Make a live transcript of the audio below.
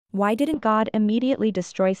Why didn't God immediately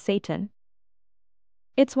destroy Satan?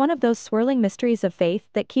 It's one of those swirling mysteries of faith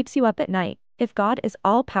that keeps you up at night. If God is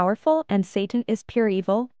all-powerful and Satan is pure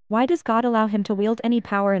evil, why does God allow him to wield any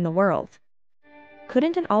power in the world?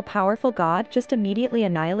 Couldn't an all-powerful God just immediately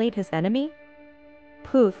annihilate his enemy?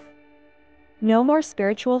 Poof. No more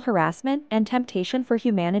spiritual harassment and temptation for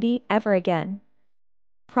humanity ever again.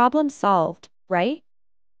 Problem solved, right?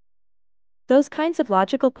 Those kinds of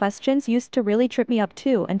logical questions used to really trip me up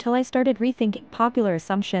too until I started rethinking popular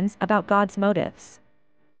assumptions about God's motives.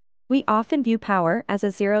 We often view power as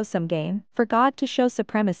a zero-sum game. For God to show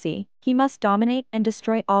supremacy, he must dominate and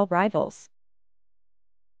destroy all rivals.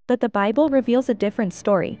 But the Bible reveals a different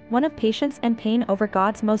story, one of patience and pain over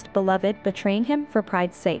God's most beloved betraying him for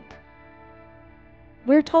pride's sake.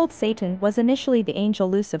 We're told Satan was initially the angel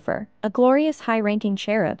Lucifer, a glorious high-ranking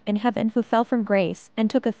cherub in heaven who fell from grace and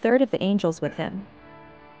took a third of the angels with him.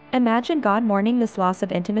 Imagine God mourning this loss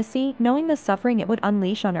of intimacy, knowing the suffering it would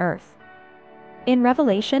unleash on earth. In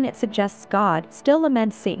Revelation, it suggests God still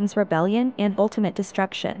laments Satan's rebellion and ultimate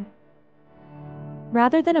destruction.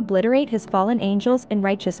 Rather than obliterate his fallen angels in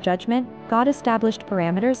righteous judgment, God established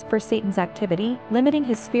parameters for Satan's activity, limiting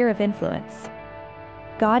his sphere of influence.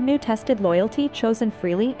 God knew tested loyalty chosen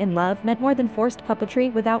freely in love meant more than forced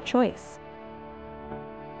puppetry without choice.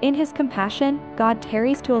 In his compassion, God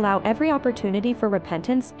tarries to allow every opportunity for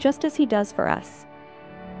repentance just as he does for us.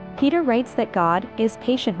 Peter writes that God is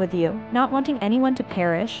patient with you, not wanting anyone to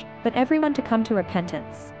perish, but everyone to come to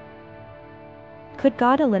repentance. Could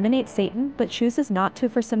God eliminate Satan but chooses not to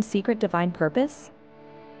for some secret divine purpose?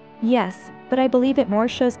 Yes, but I believe it more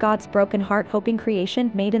shows God's broken heart hoping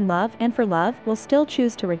creation made in love and for love will still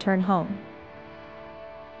choose to return home.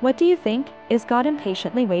 What do you think? Is God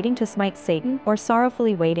impatiently waiting to smite Satan or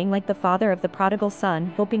sorrowfully waiting like the father of the prodigal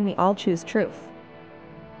son hoping we all choose truth?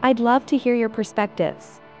 I'd love to hear your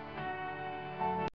perspectives.